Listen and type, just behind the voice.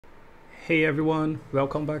Hey everyone,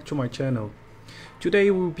 welcome back to my channel.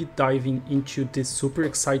 Today we'll be diving into this super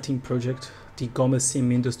exciting project, the Gomez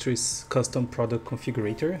Sim Industries custom product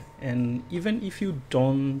configurator. And even if you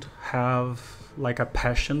don't have like a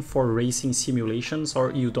passion for racing simulations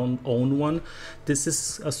or you don't own one, this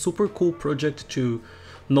is a super cool project to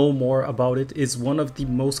know more about. It is one of the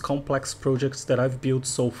most complex projects that I've built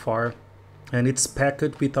so far, and it's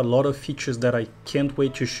packed with a lot of features that I can't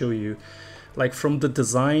wait to show you. Like from the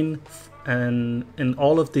design and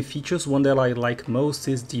all of the features, one that I like most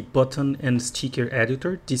is the button and sticker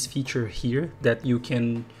editor, this feature here that you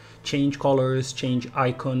can change colors, change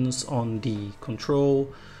icons on the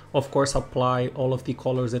control, of course apply all of the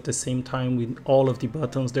colors at the same time with all of the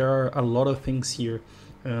buttons. There are a lot of things here,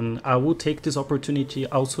 and I will take this opportunity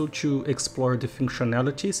also to explore the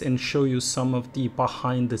functionalities and show you some of the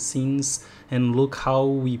behind the scenes and look how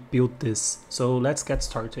we built this. So let's get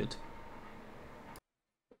started.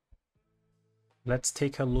 Let's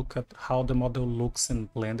take a look at how the model looks in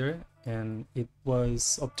Blender, and it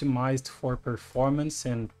was optimized for performance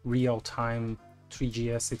and real-time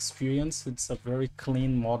Three.js experience. It's a very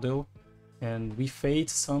clean model, and we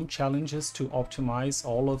faced some challenges to optimize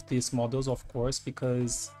all of these models, of course,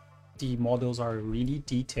 because the models are really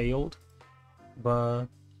detailed, but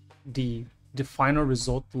the final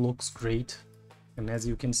result looks great. And as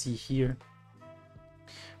you can see here,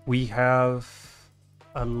 we have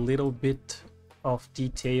a little bit of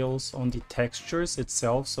details on the textures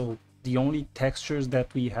itself. So the only textures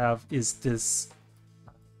that we have is this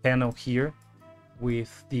panel here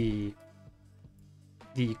with the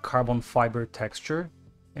carbon fiber texture,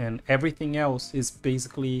 and everything else is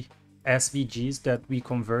basically SVGs that we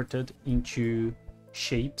converted into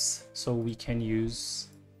shapes so we can use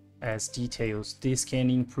as details. This can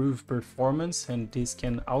improve performance, and this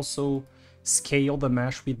can also scale the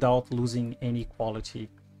mesh without losing any quality.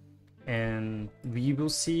 And we will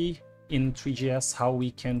see in Three.js how we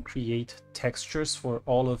can create textures for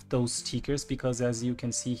all of those stickers, because as you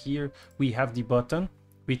can see here, we have the button,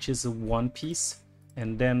 which is a one piece,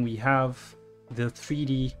 and then we have the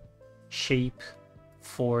 3D shape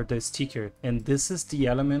for the sticker, and this is the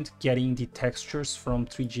element getting the textures from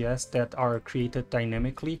Three.js that are created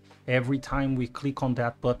dynamically. Every time we click on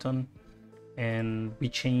that button and we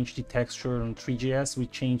change the texture on Three.js, we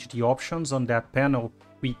change the options on that panel,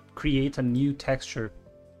 we create a new texture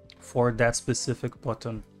for that specific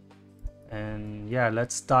button. And yeah,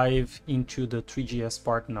 let's dive into the Three.js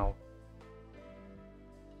part now.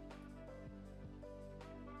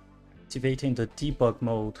 Activating the debug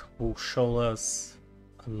mode will show us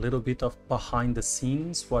a little bit of behind the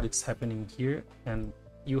scenes, what is happening here. And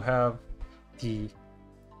you have the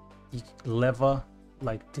lever,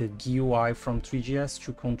 like the GUI from Three.js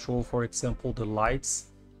to control, for example, the lights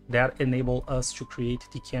that enable us to create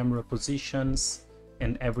the camera positions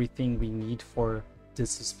and everything we need for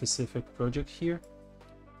this specific project here.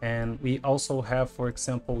 And we also have, for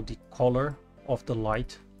example, the color of the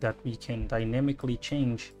light that we can dynamically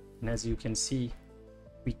change, and as you can see,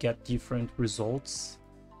 we get different results.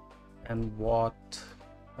 And what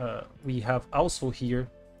we have also here,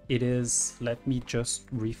 it is, let me just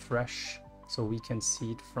refresh so we can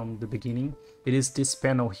see it from the beginning. It is this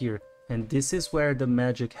panel here, and this is where the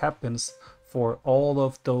magic happens for all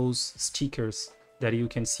of those stickers that you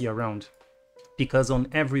can see around. Because on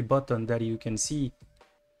every button that you can see,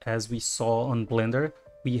 as we saw on Blender,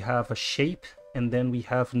 we have a shape and then we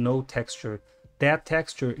have no texture. That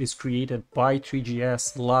texture is created by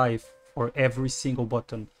Three.js live for every single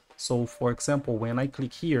button. So for example, when I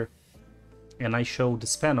click here and I show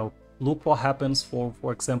this panel, look what happens for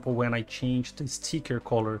example, when I change the sticker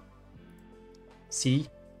color. See?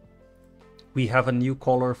 We have a new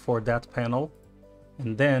color for that panel,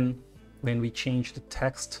 and then when we change the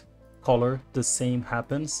text color, the same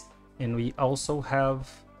happens, and we also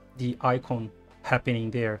have the icon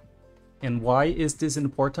happening there. And why is this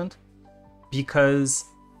important? Because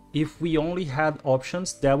if we only had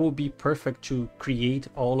options, that would be perfect to create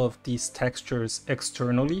all of these textures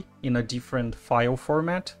externally in a different file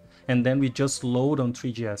format, and then we just load on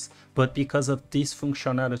Three.js. But because of this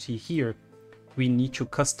functionality here, we need to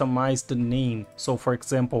customize the name. So for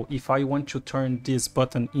example, if I want to turn this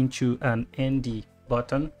button into an ND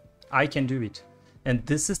button, I can do it. And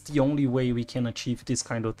this is the only way we can achieve this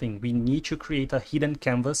kind of thing. We need to create a hidden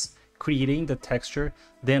canvas, creating the texture,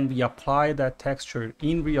 then we apply that texture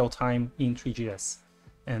in real time in Three.js.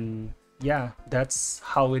 And yeah, that's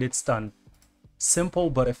how it is done. Simple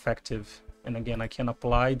but effective. And again, I can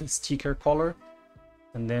apply the sticker color,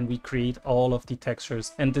 and then we create all of the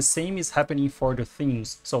textures. And the same is happening for the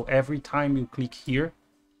themes. So every time you click here,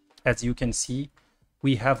 as you can see,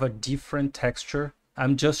 we have a different texture.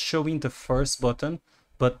 I'm just showing the first button,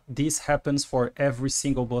 but this happens for every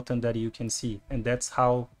single button that you can see. And that's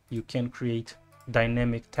how you can create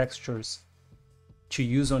dynamic textures to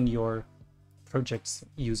use on your projects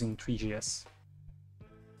using Three.js.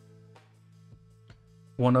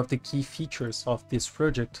 One of the key features of this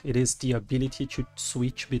project, it is the ability to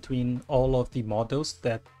switch between all of the models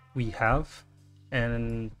that we have.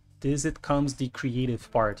 And this it comes the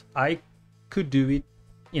creative part. I could do it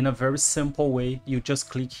in a very simple way. You just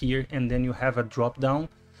click here and then you have a drop down,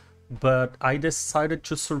 but I decided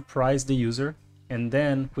to surprise the user. And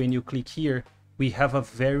then when you click here, we have a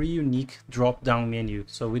very unique drop down menu.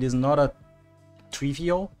 So it is not a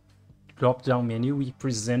trivial drop down menu. We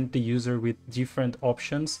present the user with different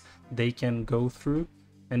options they can go through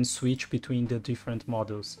and switch between the different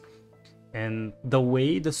models. And the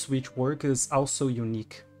way the switch works is also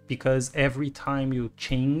unique, because every time you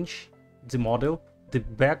change the model, the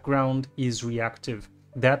background is reactive.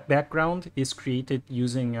 That background is created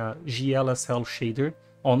using a GLSL shader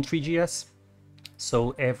on Three.js.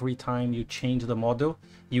 So every time you change the model,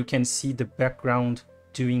 you can see the background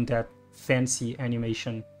doing that fancy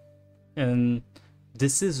animation. And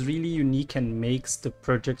this is really unique and makes the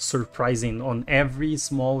project surprising on every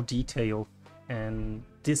small detail. And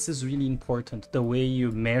this is really important, the way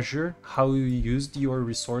you measure how you used your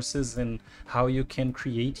resources and how you can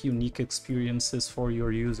create unique experiences for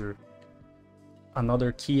your user.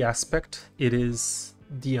 Another key aspect, it is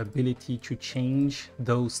the ability to change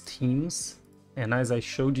those themes. And as I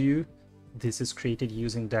showed you, this is created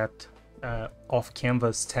using that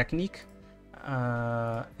off-canvas technique.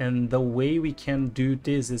 And the way we can do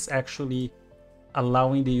this is actually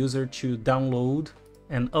allowing the user to download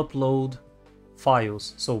and upload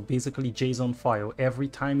files. So basically JSON file. Every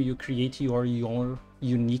time you create your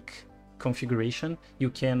unique configuration, you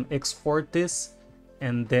can export this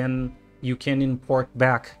and then you can import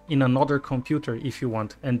back in another computer if you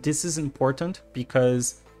want. And this is important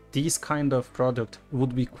because this kind of product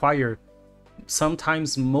would require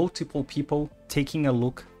sometimes multiple people taking a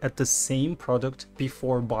look at the same product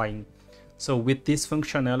before buying. So with this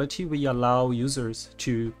functionality, we allow users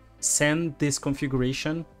to send this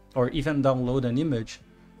configuration or even download an image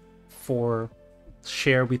for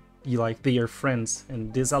share with like their friends,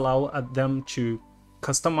 and this allow them to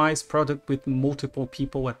customize product with multiple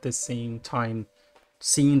people at the same time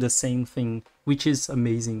seeing the same thing, which is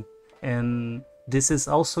amazing. And this is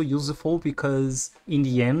also useful because in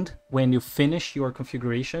the end, when you finish your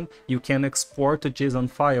configuration, you can export a JSON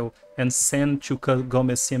file and send to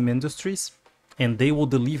Gomez CM Industries, and they will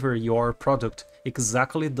deliver your product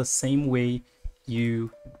exactly the same way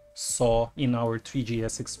you saw in our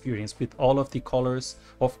Three.js experience, with all of the colors.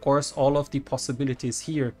 Of course, all of the possibilities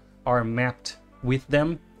here are mapped with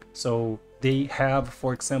them. So they have,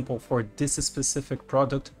 for example, for this specific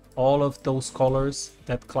product, all of those colors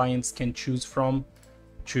that clients can choose from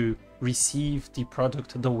to receive the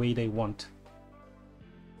product the way they want.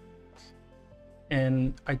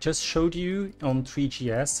 And I just showed you on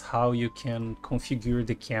Three.js how you can configure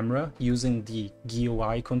the camera using the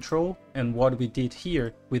GUI control. And what we did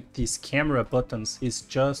here with these camera buttons is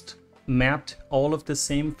just mapped all of the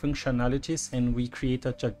same functionalities, and we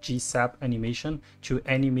created a GSAP animation to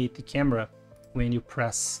animate the camera when you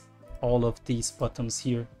press all of these buttons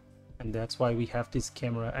here. And that's why we have this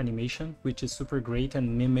camera animation, which is super great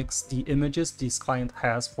and mimics the images this client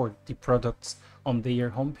has for the products on their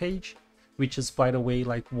homepage, which is, by the way,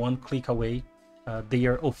 like one click away.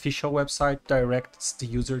 Their official website directs the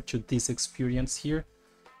user to this experience here.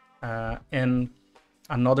 And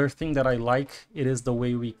another thing that I like, it is the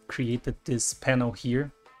way we created this panel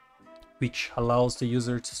here, which allows the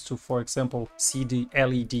user to, for example, see the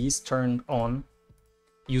LEDs turned on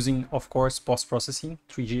using, of course, post-processing,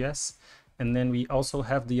 Three.js. And then we also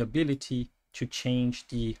have the ability to change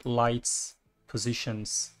the lights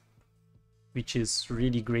positions, which is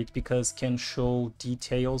really great because can show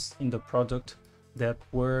details in the product that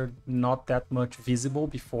were not that much visible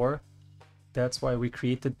before. That's why we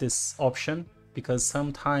created this option, because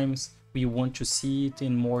sometimes we want to see it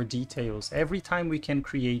in more details. Every time we can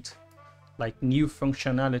create like new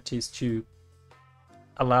functionalities to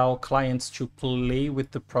allow clients to play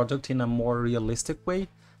with the product in a more realistic way,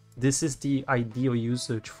 this is the ideal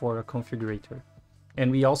usage for a configurator.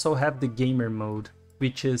 And we also have the gamer mode,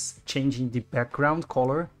 which is changing the background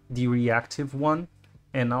color, the reactive one,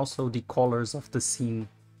 and also the colors of the scene.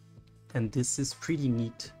 And this is pretty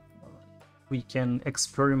neat. We can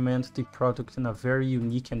experiment the product in a very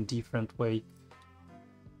unique and different way.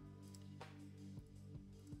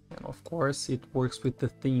 And of course, it works with the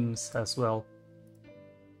themes as well.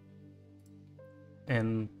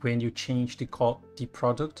 and when you change the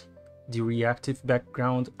product, the reactive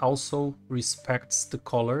background also respects the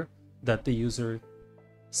color that the user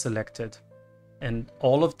selected. And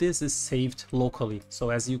all of this is saved locally. So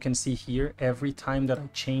as you can see here, every time that I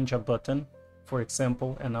change a button, for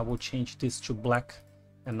example, and I will change this to black,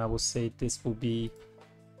 and I will say this will be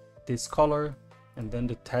this color, and then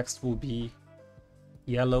the text will be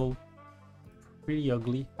yellow. Pretty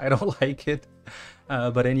ugly. I don't like it.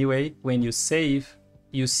 But anyway, when you save,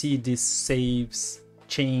 you see this saves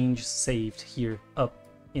change saved here up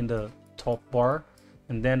in the top bar.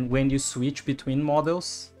 And then when you switch between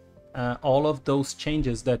models, all of those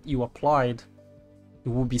changes that you applied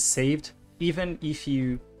will be saved even if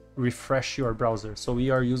you refresh your browser. So we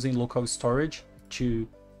are using local storage to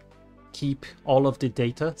keep all of the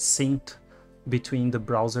data synced between the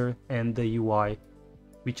browser and the UI,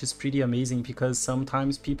 which is pretty amazing because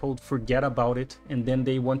sometimes people forget about it and then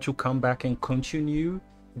they want to come back and continue.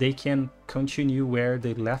 They can continue where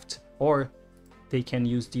they left, or they can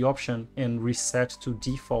use the option and reset to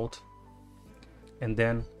default, and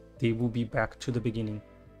then they will be back to the beginning.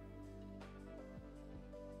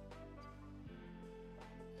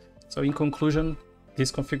 So in conclusion,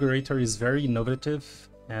 this configurator is very innovative.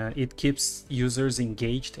 It keeps users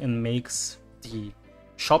engaged and makes the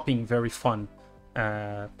shopping very fun.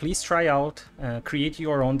 Please try out, create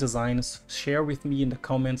your own designs, share with me in the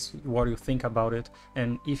comments what you think about it.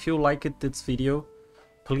 And if you liked this video,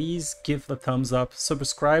 please give a thumbs up,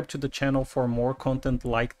 subscribe to the channel for more content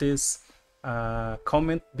like this.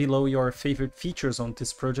 Comment below your favorite features on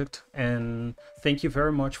this project, and thank you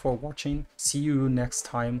very much for watching. See you next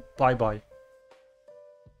time. Bye bye.